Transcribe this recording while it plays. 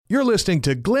You're listening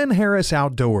to Glynn Harris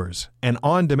Outdoors, an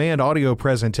on-demand audio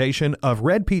presentation of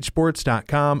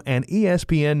RedPeachSports.com and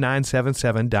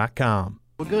ESPN977.com.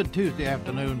 Well, good Tuesday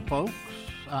afternoon, folks.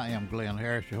 I am Glynn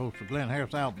Harris, your host of Glynn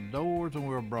Harris Outdoors, and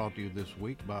we're brought to you this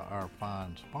week by our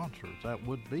fine sponsors. That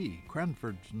would be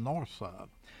Cranford's Northside,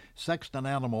 Sexton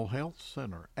Animal Health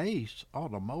Center, Ace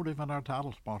Automotive, and our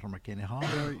title sponsor, McKinney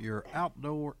Honda, your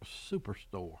outdoor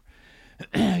superstore.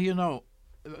 You know,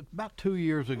 about 2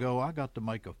 years ago, I got to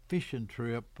make a fishing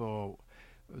trip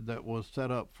that was set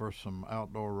up for some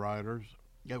outdoor riders.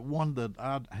 One that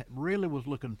I really was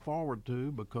looking forward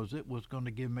to because it was going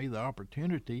to give me the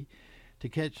opportunity to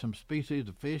catch some species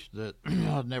of fish that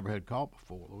I'd never had caught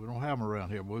before. We don't have them around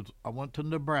here. I went to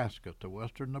Nebraska, to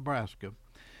western Nebraska,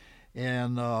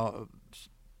 and I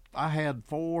had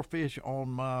 4 fish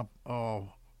on my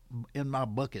in my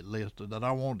bucket list that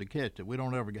I wanted to catch that we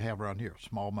don't ever have around here.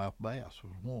 Smallmouth bass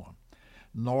was one,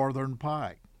 northern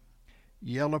pike,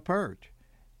 yellow perch,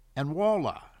 and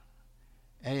walleye.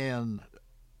 And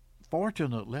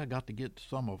fortunately, I got to get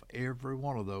some of every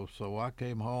one of those. So I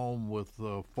came home with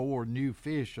 4 new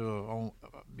fish on.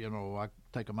 I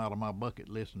take them out of my bucket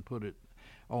list and put it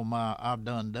on my I've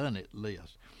done it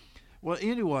list. Well,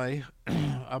 anyway,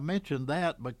 I mentioned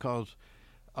that because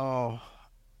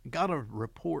got a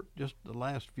report just the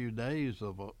last few days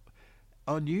of a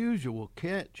unusual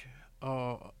catch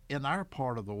in our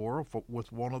part of the world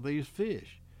with one of these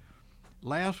fish.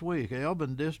 Last week,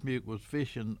 Elvin Dismuke was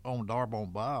fishing on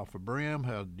Darbone Bayou for brim,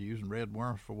 using red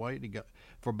worms for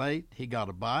bait. He got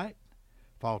a bite,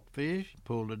 fought the fish,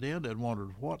 pulled it in, and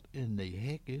wondered, what in the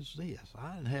heck is this?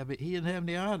 He didn't have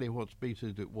any idea what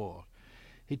species it was.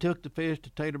 He took the fish to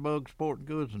Taterbug Sporting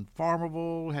Goods in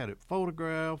Farmerville, had it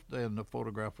photographed, and the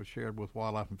photograph was shared with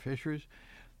Wildlife and Fisheries.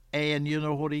 And you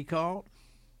know what he caught?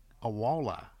 A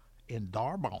walleye in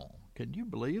Darbone. Can you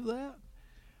believe that?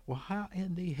 Well, how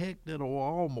in the heck did a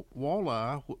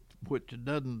walleye, which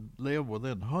doesn't live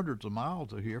within hundreds of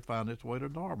miles of here, find its way to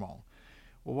Darbone?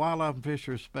 Well, Wildlife and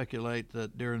Fisheries speculate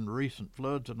that during the recent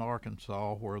floods in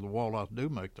Arkansas, where the walleyes do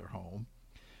make their home,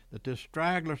 that this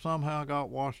straggler somehow got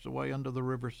washed away under the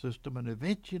river system and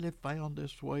eventually found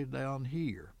its way down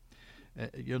here.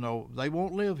 They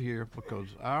won't live here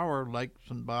because our lakes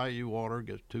and bayou water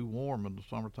gets too warm in the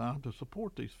summertime to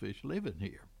support these fish living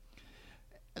here.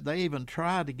 They even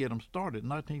tried to get them started. In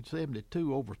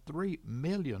 1972, over 3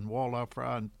 million walleye,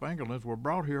 fry, and fingerlings were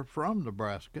brought here from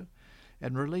Nebraska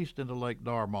and released into Lake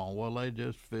Darbone. Well, they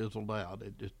just fizzled out.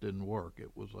 It just didn't work.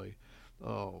 It was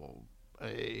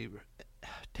a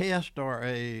test or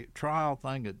a trial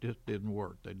thing that just didn't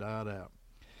work. They died out.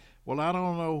 Well, I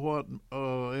don't know what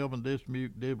Elvin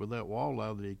Dismuke did with that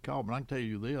walleye that he caught, but I can tell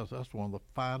you this: that's one of the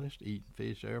finest eating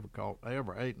fish I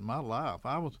ever ate in my life.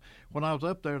 When I was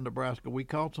up there in Nebraska, we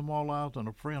caught some walleyes, and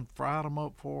a friend fried them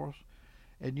up for us.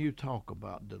 And you talk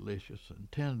about delicious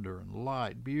and tender and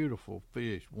light, beautiful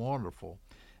fish, wonderful.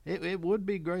 It would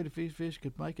be great if these fish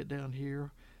could make it down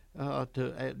here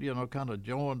to kind of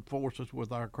join forces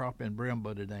with our crappie brim,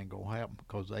 but it ain't gonna happen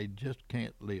because they just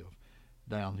can't live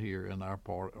down here in our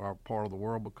part of the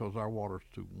world because our water's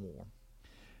too warm.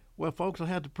 Well, folks, I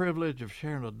had the privilege of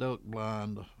sharing a duck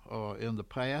blind in the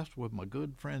past with my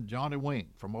good friend Johnny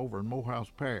Wink from over in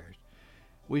Morehouse Parish.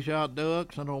 We shot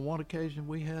ducks, and on one occasion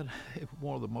we had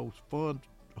one of the most fun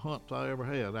hunts I ever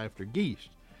had after geese.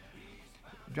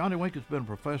 Johnny Wink has been a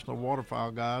professional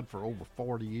waterfowl guide for over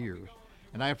 40 years.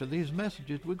 And after these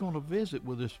messages, we're going to visit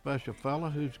with this special fella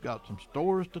who's got some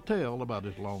stories to tell about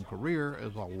his long career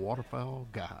as a waterfowl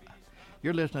guide.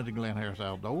 You're listening to Glynn Harris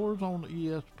Outdoors on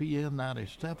ESPN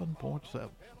 97.7.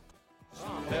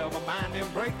 Never mind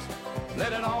them breaks.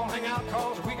 Let it all hang out,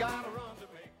 cause we got a run to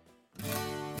make.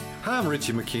 Hi, I'm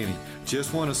Richie McKinney.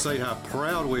 Just want to say how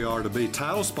proud we are to be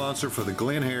title sponsor for the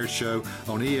Glynn Harris Show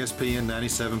on ESPN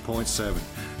 97.7.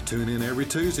 Tune in every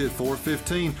Tuesday at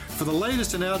 4:15 for the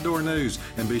latest in outdoor news,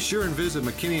 and be sure and visit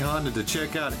McKinney Honda to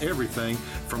check out everything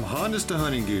from Hondas to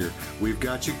hunting gear. We've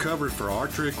got you covered for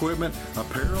archery equipment,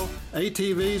 apparel,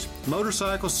 ATVs,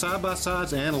 motorcycles,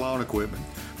 side-by-sides, and lawn equipment.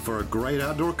 For a great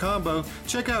outdoor combo,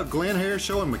 check out Glynn Harris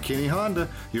Show and McKinney Honda,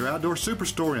 your outdoor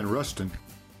superstore in Ruston.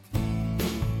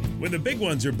 When the big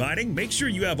ones are biting, make sure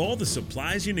you have all the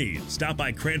supplies you need. Stop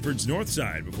by Cranford's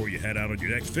Northside before you head out on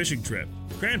your next fishing trip.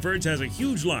 Cranford's has a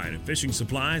huge line of fishing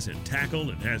supplies and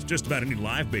tackle, and has just about any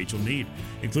live bait you'll need,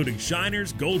 including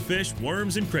shiners, goldfish,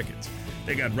 worms, and crickets.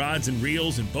 They got rods and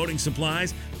reels and boating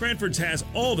supplies. Cranford's has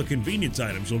all the convenience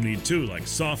items you'll need too, like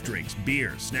soft drinks,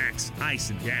 beer, snacks,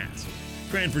 ice, and gas.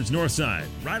 Cranford's Northside,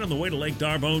 right on the way to Lake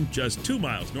Darbone, just 2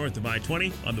 miles north of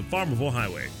I-20 on the Farmerville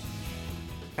Highway.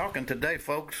 Talking today,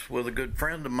 folks, with a good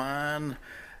friend of mine,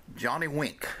 Johnny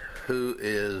Wink, who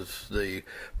is the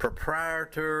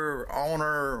proprietor,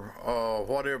 owner,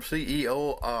 whatever,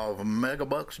 CEO of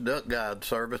Megabucks Duck Guide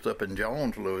Service up in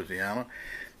Jones, Louisiana.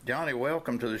 Johnny,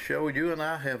 welcome to the show. You and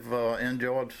I have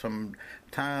enjoyed some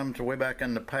times way back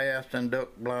in the past in duck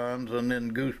blinds and then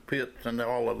goose pits and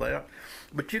all of that.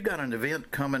 But you got an event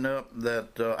coming up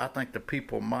that I think the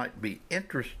people might be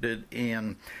interested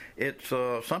in. It's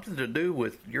something to do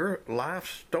with your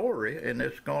life story, and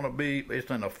it's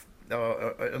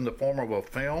in the form of a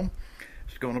film.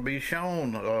 It's going to be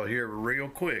shown here real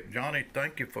quick. Johnny,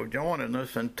 thank you for joining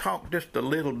us, and talk just a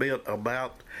little bit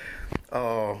about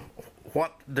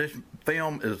what this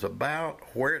film is about,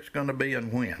 where it's going to be,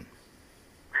 and when.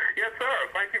 Yes, sir.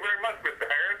 Thank you very much, Mr.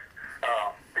 Harris.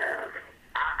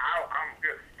 I'm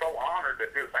just so honored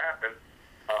that this happened.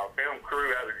 Film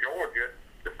crew out of Georgia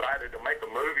decided to make a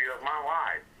movie of my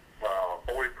life.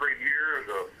 43 years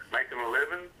of making a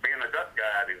living, being a duck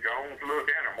guide in Jones,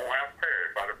 Louisiana, Morehouse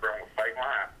Parish, right up there on the state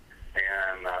line.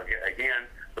 And again,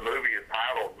 the movie is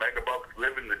titled Megabucks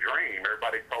Living the Dream.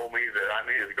 Everybody told me that I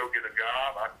needed to go get a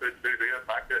job. I couldn't do this.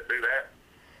 I couldn't do that.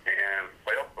 And,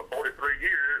 well, for 43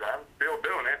 years, I'm still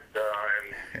doing it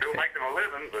and still making a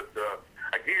living. But,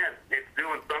 again, it's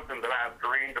doing something that I've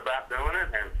dreamed about doing it.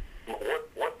 And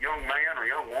what young man or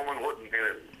young woman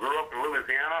grew up in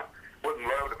Louisiana wouldn't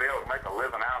love to be able to make a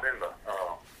living out in the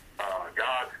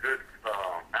God's good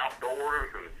outdoors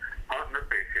and hunting or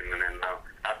fishing. And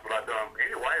that's what I've done.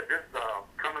 Anyway, this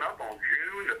coming up on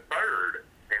June the 3rd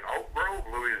in Oak Grove,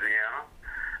 Louisiana,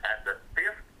 at the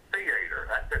 5th Theater.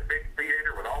 That's that big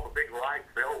theater with all the big lights,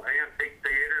 the old antique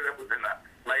theater that was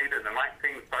made in the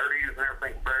 1930s and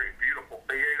everything. Very beautiful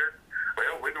theater.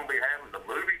 Well, we're going to be having the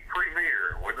movie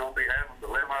premiere. We're going to be having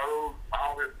the limos,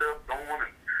 all this stuff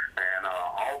going, and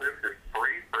all this is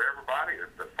free for everybody.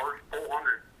 It's the first 400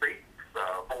 seats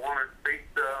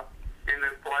in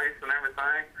this place and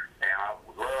everything. And I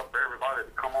would love for everybody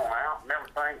to come on out and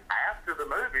everything. After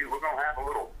the movie, we're going to have a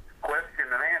little question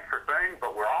and answer thing,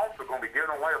 but we're also going to be giving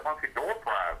away a bunch of door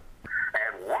prizes.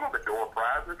 And one of the door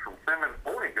prizes from Simmons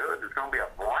Sporting Goods is going to be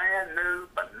a brand new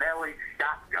Benelli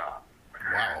shotgun.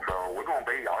 Wow. So we're going to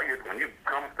be, when you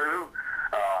come through,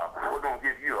 we're going to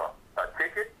give you a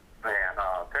ticket and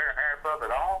tear half of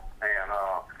it off, and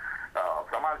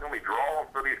somebody's going to be drawing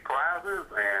for these prizes,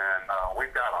 and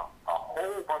we've got a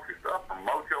whole bunch of stuff from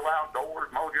Mojo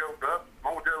Outdoors, Mojo Ducks,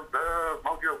 Mojo Doves,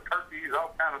 Mojo Turkeys,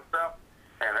 all kind of stuff,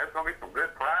 and there's going to be some good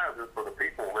prizes for the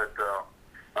people that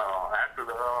after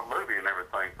the movie and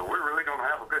everything. So we're really going to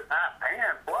have a good time,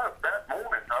 and plus that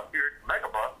morning up here at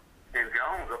Megabucks in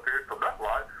Jones, up here at the Duck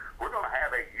Lodge, we're going to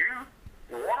have a youth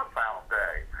waterfowl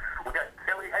day. We got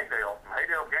Kelly Haydale from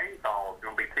Haydale Game Calls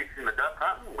going to be teaching the duck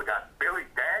hunting. We got Billy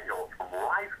Daniels from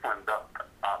Riceland Calls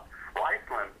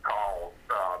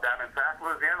down in South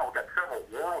Louisiana. We got several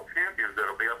world champions that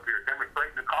will be up here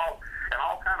demonstrating the calls and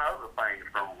all kind of other things,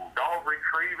 from dog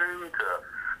retrieving to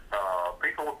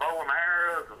people with bow and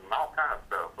arrows and all kind of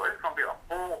stuff. So it's going to be a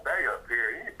full day up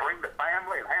here. You can bring the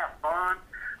family and have fun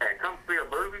and come see a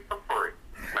movie for free.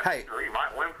 Hey, you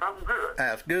might win something good.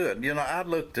 That's good. You know, I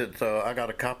looked at, I got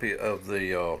a copy of the,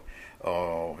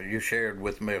 you shared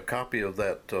with me a copy of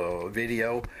that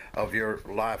video of your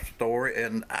life story,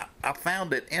 and I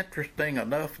found it interesting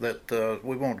enough that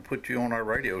we wanted to put you on our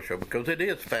radio show because it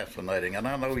is fascinating, and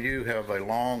I know you have a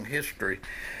long history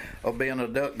of being a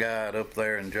duck guide up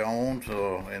there in Jones,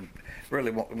 and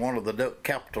really one of the duck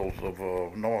capitals of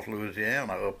North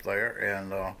Louisiana up there,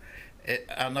 and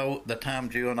I know the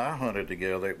times you and I hunted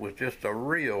together, it was just a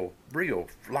real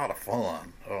lot of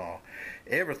fun.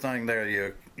 Everything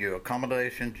there, your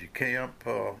accommodations, your camp.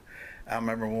 I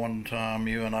remember one time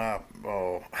you and I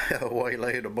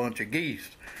waylaid a bunch of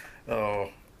geese. I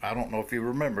don't know if you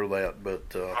remember that, but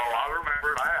I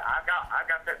remember. I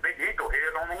got that big eagle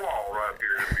head on the wall right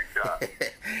here in the shot.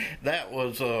 That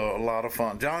was a lot of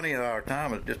fun. Johnny, our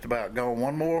time is just about gone.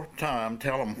 One more time,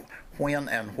 tell them when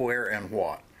and where and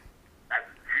what. That's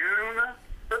June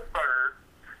the 3rd,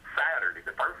 Saturday,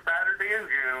 the first Saturday in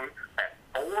June at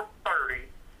 4:30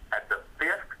 at the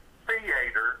 5th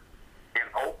Theater in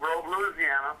Oak Grove,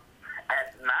 Louisiana.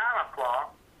 At 9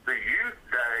 o'clock, the Youth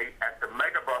Day at the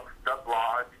Megabucks Duck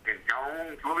Lodge in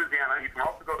Jones, Louisiana. You can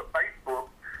also go to Facebook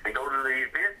and go to the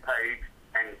event page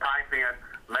and type in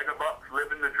Megabucks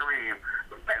Living the Dream,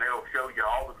 and it'll show you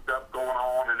all the stuff going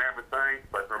on and everything.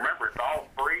 But remember, it's all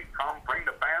free. Come bring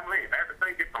the family and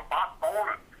everything. Get some popcorn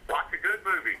and watch a good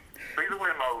movie. See the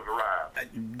limos arrive.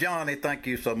 Johnny, thank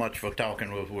you so much for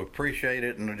talking with us. We appreciate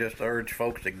it, and I just urge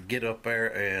folks to get up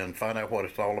there and find out what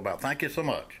it's all about. Thank you so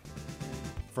much.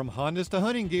 From Hondas to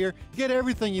hunting gear, get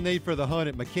everything you need for the hunt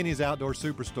at McKinney's Outdoor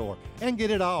Superstore and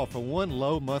get it all for one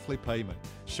low monthly payment.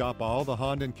 Shop all the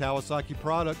Honda and Kawasaki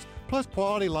products, plus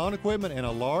quality lawn equipment and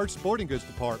a large sporting goods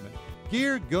department.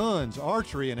 Gear, guns,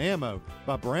 archery, and ammo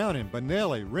by Browning,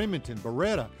 Benelli, Remington,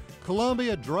 Beretta,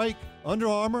 Columbia, Drake, Under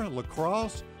Armour,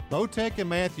 Lacrosse, Bowtech, and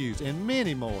Matthews, and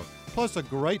many more. Plus a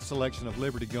great selection of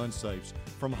Liberty gun safes.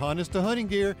 From Hondas to hunting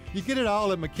gear, you get it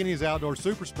all at McKinney's Outdoor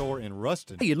Superstore in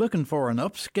Ruston. Are you looking for an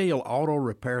upscale auto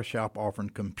repair shop offering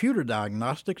computer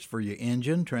diagnostics for your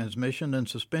engine, transmission, and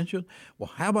suspension?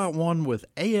 Well, how about one with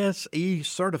ASE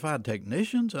certified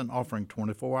technicians and offering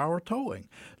 24-hour towing?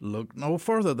 Look no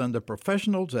further than the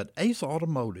professionals at Ace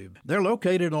Automotive. They're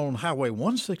located on Highway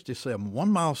 167,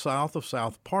 1 mile south of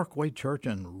South Parkway Church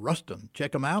in Ruston.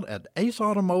 Check them out at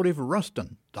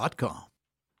aceautomotiveruston.com.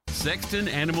 Sexton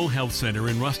Animal Health Center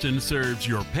in Ruston serves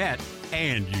your pet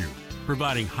and you,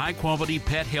 providing high-quality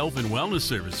pet health and wellness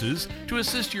services to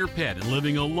assist your pet in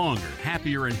living a longer,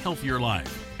 happier, and healthier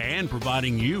life, and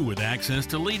providing you with access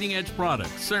to leading-edge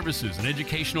products, services, and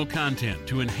educational content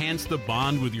to enhance the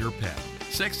bond with your pet.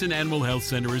 Sexton Animal Health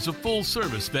Center is a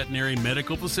full-service veterinary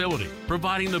medical facility,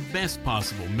 providing the best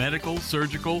possible medical,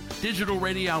 surgical, digital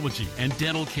radiology, and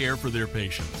dental care for their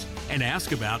patients. And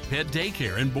ask about pet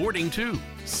daycare and boarding, too.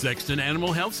 Sexton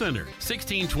Animal Health Center,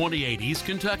 1628 East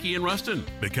Kentucky in Ruston.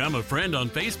 Become a friend on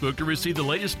Facebook to receive the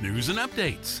latest news and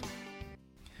updates.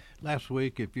 Last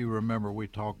week, if you remember, we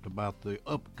talked about the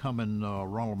upcoming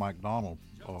Ronald McDonald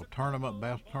tournament,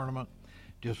 bass tournament.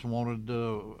 Just wanted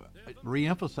to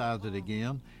reemphasize it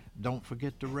again. Don't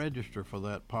forget to register for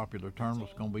that popular tournament.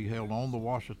 It's going to be held on the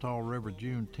Ouachita River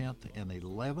June 10th and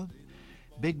 11th.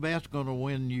 Big Bass going to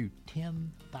win you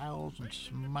 10,000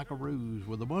 smackaroos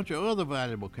with a bunch of other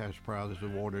valuable cash prizes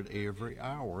awarded every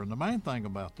hour. And the main thing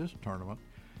about this tournament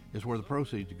is where the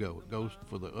proceeds go. It goes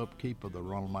for the upkeep of the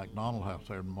Ronald McDonald House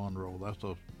there in Monroe. That's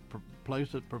a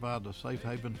place that provides a safe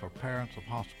haven for parents of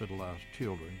hospitalized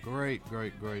children. Great,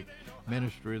 great, great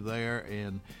ministry there.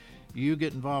 And you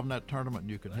get involved in that tournament and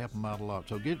you can help them out a lot.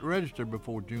 So get registered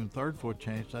before June 3rd for a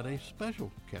chance at a special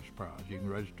cash prize. You can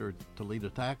register at Toledo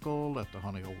Tackle, at the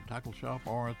Honey Hole Tackle Shop,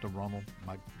 or at the Ronald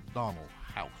McDonald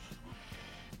House.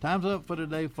 Time's up for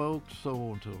today, folks.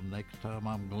 So until next time,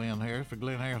 I'm Glynn Harris for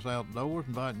Glynn Harris Outdoors,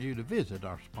 inviting you to visit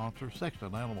our sponsor,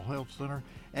 Sexton Animal Health Center,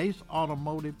 Ace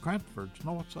Automotive, Cranford's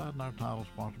Northside, and our title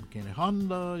sponsor, McKinney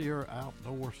Honda, your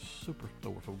outdoor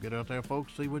superstore. So get out there,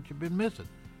 folks, see what you've been missing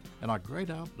in our great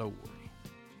outdoors.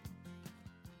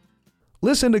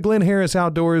 Listen to Glynn Harris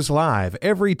Outdoors live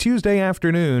every Tuesday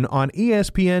afternoon on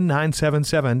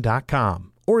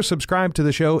ESPN977.com or subscribe to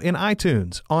the show in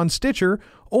iTunes, on Stitcher,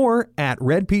 or at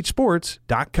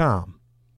redpeachsports.com.